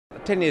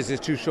10 years is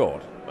too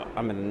short.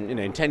 I mean,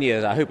 in 10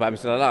 years I hope I'm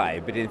still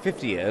alive, but in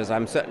 50 years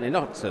I'm certainly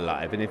not still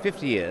alive. And in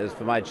 50 years,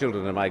 for my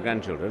children and my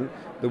grandchildren,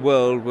 the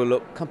world will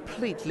look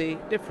completely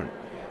different.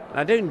 And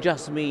I don't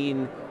just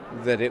mean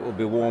that it will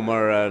be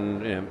warmer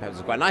and, perhaps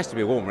it's quite nice to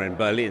be warmer in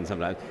Berlin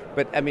sometimes,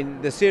 but I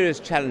mean, the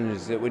serious challenge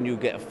is that when you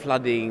get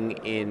flooding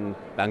in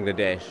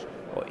Bangladesh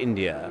or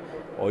India,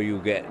 or you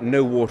get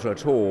no water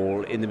at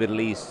all in the Middle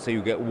East, so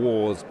you get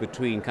wars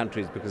between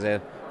countries because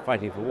they're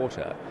fighting for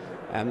water.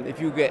 If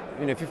you get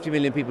 50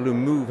 million people who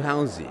move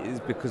houses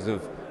because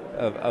of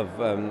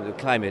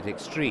climate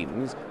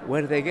extremes,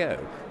 where do they go?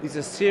 These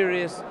are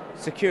serious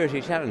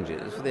security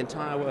challenges for the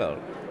entire world,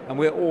 and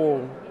we're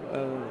all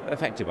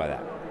affected by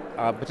that,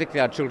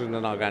 particularly our children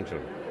and our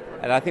grandchildren.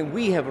 And I think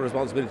we have a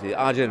responsibility,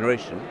 our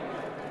generation,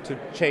 to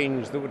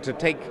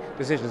take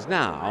decisions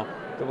now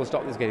that will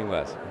stop this getting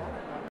worse.